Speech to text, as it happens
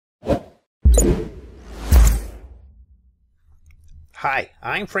Hi,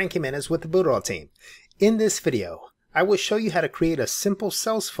 I'm Frank Jimenez with the Builderall team. In this video, I will show you how to create a simple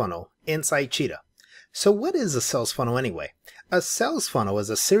sales funnel inside Cheetah. So what is a sales funnel anyway? A sales funnel is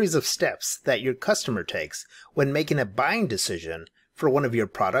a series of steps that your customer takes when making a buying decision for one of your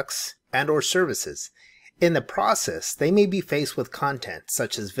products and or services. In the process, they may be faced with content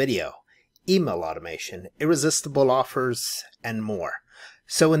such as video, email automation, irresistible offers, and more.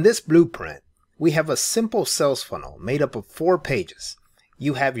 So in this blueprint, we have a simple sales funnel made up of 4 pages.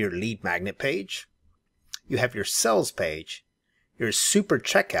 You have your lead magnet page, you have your sales page, your super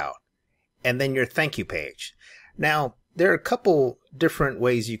checkout, and then your thank you page. Now, there are a couple different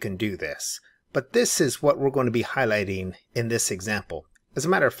ways you can do this, but this is what we're going to be highlighting in this example. As a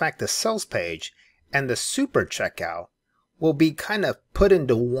matter of fact, the sales page and the super checkout will be kind of put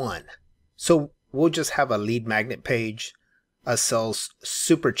into one. So we'll just have a lead magnet page, a sales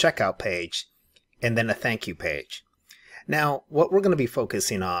super checkout page, and then a thank you page. Now, what we're going to be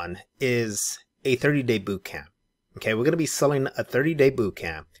focusing on is a 30-day boot camp. Okay, we're going to be selling a 30-day boot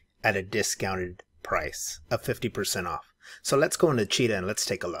camp at a discounted price of 50% off. So let's go into Cheetah and let's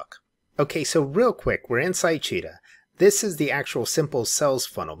take a look. Okay, so real quick, we're inside Cheetah. This is the actual simple sales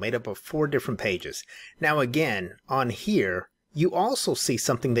funnel made up of 4 different pages. Now again, on here, you also see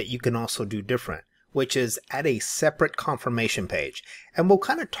something that you can also do different, which is add a separate confirmation page. And we'll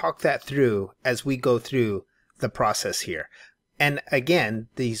kind of talk that through as we go through the process here. And again,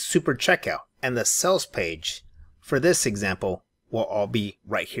 the super checkout and the sales page for this example will all be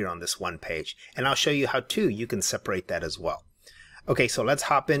right here on this one page. And I'll show you how you can separate that as well. Okay, so let's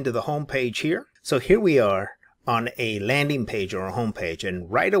hop into the home page here. So here we are on a landing page or a home page,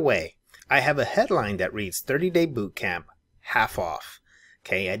 and right away I have a headline that reads 30-day boot camp half off.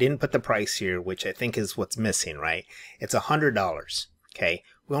 Okay, I didn't put the price here, which I think is what's missing, right? It's $100. Okay,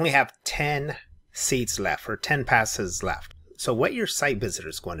 we only have 10 seats left, or 10 passes left. So what your site visitor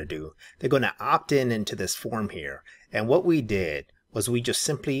is going to do, they're going to opt in into this form here. And what we did was we just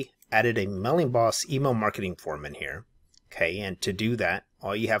simply added a Mailing Boss email marketing form in here. Okay, and to do that,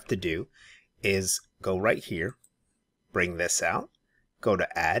 all you have to do is go right here, bring this out, go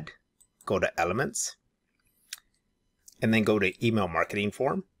to Add, go to Elements, and then go to Email Marketing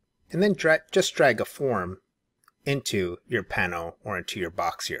Form, and then just drag a form into your panel or into your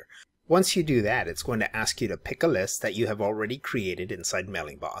box here. Once you do that, it's going to ask you to pick a list that you have already created inside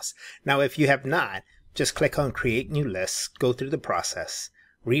Mailing Boss. Now, if you have not, just click on Create New Lists, go through the process,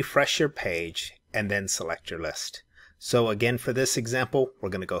 refresh your page, and then select your list. So again, for this example, we're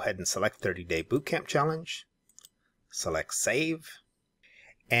going to go ahead and select 30-day Bootcamp Challenge, select Save,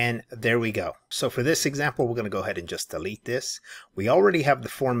 and there we go. So for this example, we're going to go ahead and just delete this. We already have the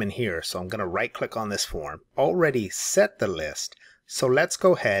form in here, so I'm going to right click on this form, already set the list. So let's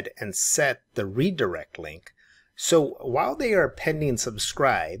go ahead and set the redirect link. So while they are pending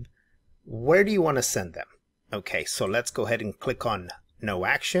subscribe, where do you want to send them? Okay, so let's go ahead and click on No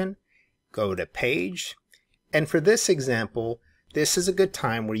Action, go to Page, and for this example, this is a good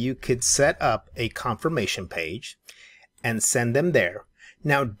time where you could set up a confirmation page and send them there.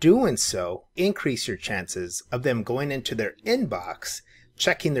 Now, doing so increase your chances of them going into their inbox,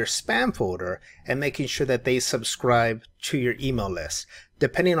 checking their spam folder, and making sure that they subscribe to your email list.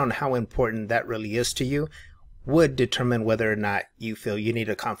 Depending on how important that really is to you, would determine whether or not you feel you need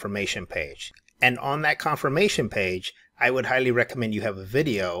a confirmation page. And on that confirmation page, I would highly recommend you have a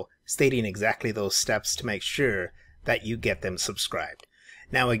video stating exactly those steps to make sure that you get them subscribed.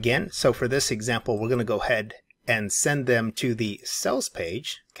 Now again, so for this example, we're going to go ahead and send them to the sales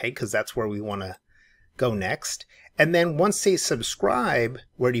page, okay, because that's where we want to go next. And then once they subscribe,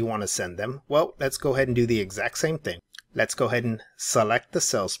 where do you want to send them? Well, let's go ahead and do the exact same thing. Let's go ahead and select the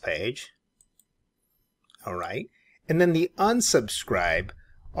sales page. All right. And then the unsubscribe,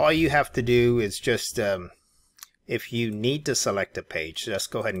 all you have to do is just, if you need to select a page,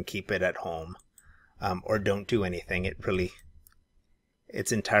 just go ahead and keep it at home, or don't do anything.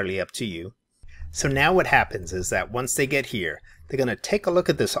 It's entirely up to you. So now what happens is that once they get here, they're going to take a look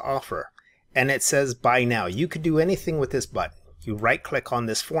at this offer, and it says buy now. You could do anything with this button. You right click on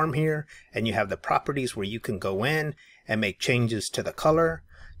this form here, and you have the properties where you can go in and make changes to the color,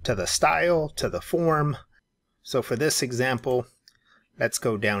 to the style, to the form. So for this example, let's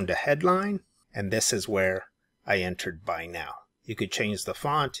go down to headline, and this is where I entered buy now. You could change the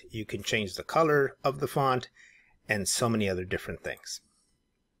font, you can change the color of the font, and so many other different things.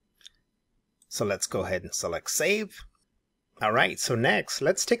 So let's go ahead and select Save. All right, so next,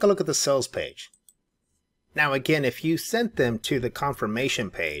 let's take a look at the sales page. Now again, if you sent them to the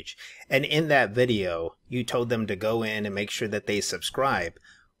confirmation page, and in that video, you told them to go in and make sure that they subscribe,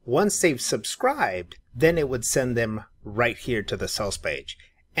 once they've subscribed, then it would send them right here to the sales page.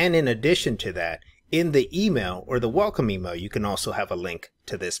 And in addition to that, in the email or the welcome email, you can also have a link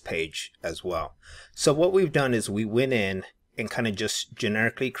to this page as well. So what we've done is we went in and kind of just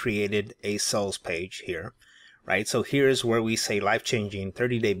generically created a sales page here, right? So here's where we say life-changing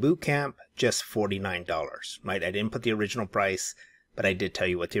 30-day bootcamp, just $49, right? I didn't put the original price, but I did tell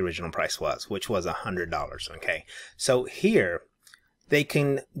you what the original price was, which was $100, okay? So here, they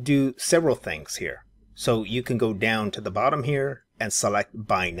can do several things here. So you can go down to the bottom here and select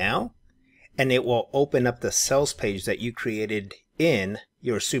Buy Now, and it will open up the sales page that you created in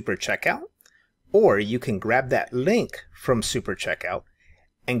your Super Checkout. Or you can grab that link from Super Checkout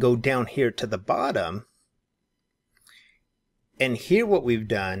and go down here to the bottom. And here what we've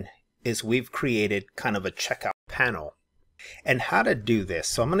done is we've created kind of a checkout panel. And how to do this,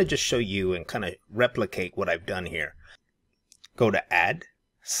 so I'm going to just show you and kind of replicate what I've done here. Go to Add,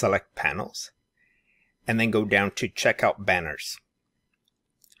 select Panels, and then go down to Checkout Banners.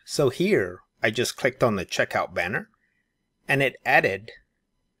 So here I just clicked on the checkout banner and it added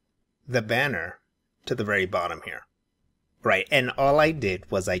the banner to the very bottom here. Right, and all I did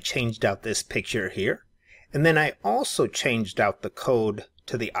was I changed out this picture here, and then I also changed out the code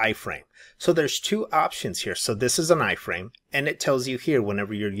to the iframe. So there's two options here. So this is an iframe, and it tells you here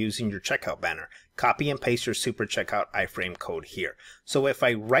whenever you're using your checkout banner, copy and paste your Super Checkout iframe code here. So if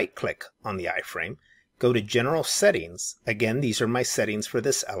I right click on the iframe, go to General Settings, again these are my settings for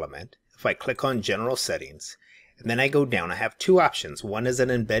this element. If I click on General Settings, and then I go down, I have two options. One is an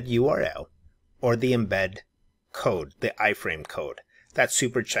embed URL, or the embed code, the iframe code that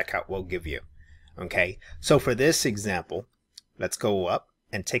Super Checkout will give you. Okay, so for this example, let's go up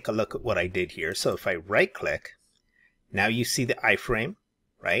and take a look at what I did here. So if I right click, now you see the iframe,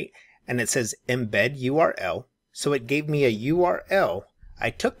 right? And it says embed URL. So it gave me a URL. I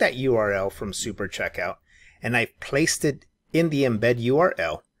took that URL from Super Checkout and I placed it in the embed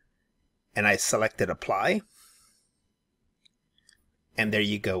URL, and I selected apply. And there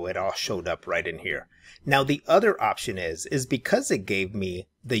you go, it all showed up right in here. Now the other option is because it gave me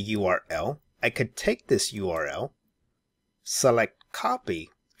the URL, I could take this URL, select copy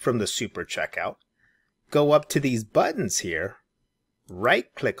from the Super Checkout, go up to these buttons here,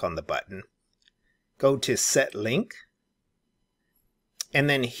 right click on the button, go to set link, and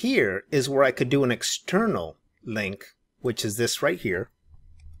then here is where I could do an external link, which is this right here.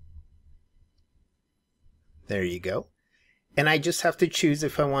 There you go. And I just have to choose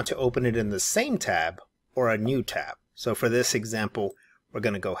if I want to open it in the same tab or a new tab. So for this example, we're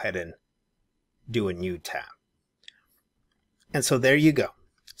going to go ahead and do a new tab. And so there you go.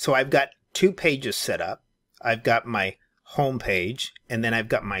 So I've got two pages set up. I've got my home page, and then I've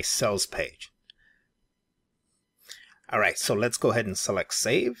got my sales page. All right, so let's go ahead and select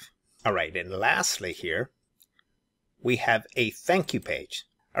save. All right, and lastly here, we have a thank you page.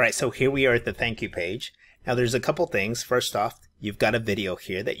 All right, so here we are at the thank you page. Now there's a couple things. First off, you've got a video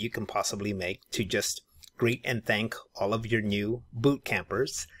here that you can possibly make to just greet and thank all of your new boot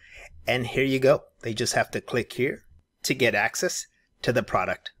campers. And here you go. They just have to click here to get access to the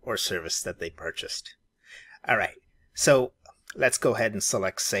product or service that they purchased. All right, so let's go ahead and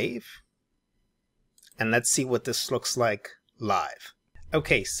select save. And let's see what this looks like live.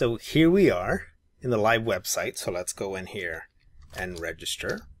 Okay, so here we are in the live website. So let's go in here and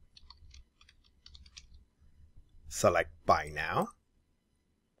register. Select Buy Now.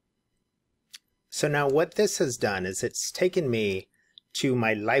 So now what this has done is it's taken me to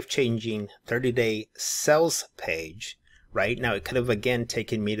my life-changing 30-day sales page, right? Now it could have again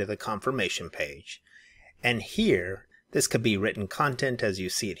taken me to the confirmation page. And here, this could be written content as you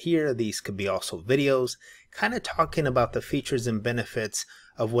see it here. These could be also videos, kind of talking about the features and benefits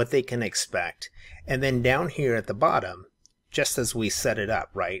of what they can expect. And then down here at the bottom, just as we set it up,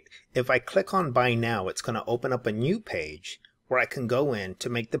 right? If I click on Buy Now, it's going to open up a new page where I can go in to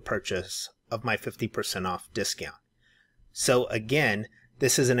make the purchase of my 50% off discount. So again,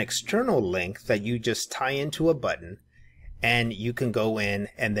 this is an external link that you just tie into a button, and you can go in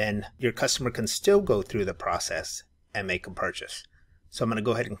and then your customer can still go through the process and make a purchase. So I'm going to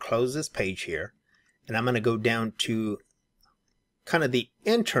go ahead and close this page here, and I'm going to go down to kind of the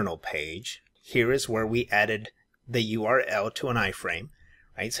internal page. Here is where we added the URL to an iframe,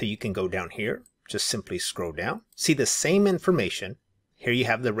 right? So you can go down here, just simply scroll down, see the same information. Here you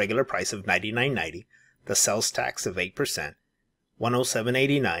have the regular price of $99.90, the sales tax of 8%,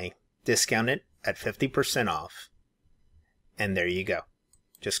 $107.89, discounted at 50% off, and there you go.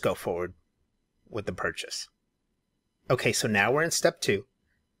 Just go forward with the purchase. Okay, so now we're in step 2,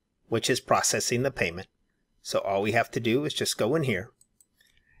 which is processing the payment. So all we have to do is just go in here.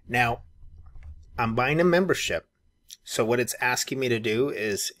 Now, I'm buying a membership. So what it's asking me to do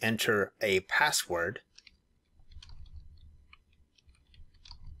is enter a password.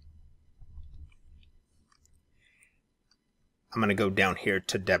 I'm going to go down here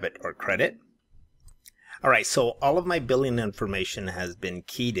to debit or credit. All right, so all of my billing information has been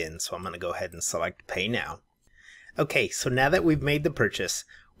keyed in, so I'm going to go ahead and select Pay Now. Okay, so now that we've made the purchase,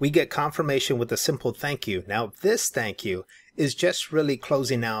 we get confirmation with a simple thank you. Now, this thank you is just really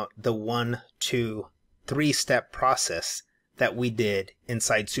closing out the 1, 2, 3-step process that we did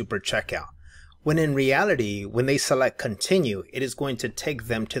inside Super Checkout. When in reality, when they select Continue, it is going to take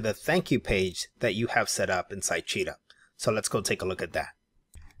them to the thank you page that you have set up inside Cheetah. So let's go take a look at that.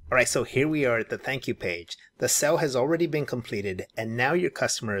 All right, so here we are at the thank you page. The sale has already been completed, and now your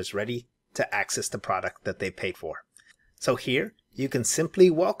customer is ready to access the product that they paid for. So here, you can simply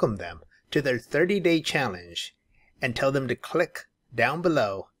welcome them to their 30-day challenge and tell them to click down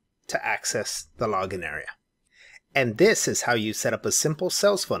below to access the login area. And this is how you set up a simple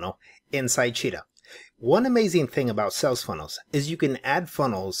sales funnel inside Cheetah. One amazing thing about sales funnels is you can add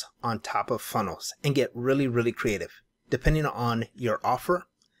funnels on top of funnels and get really, really creative, depending on your offer,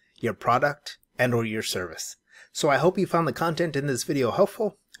 your product, and or your service. So I hope you found the content in this video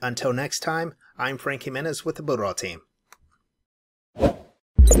helpful. Until next time, I'm Frank Jimenez with the Builderall team.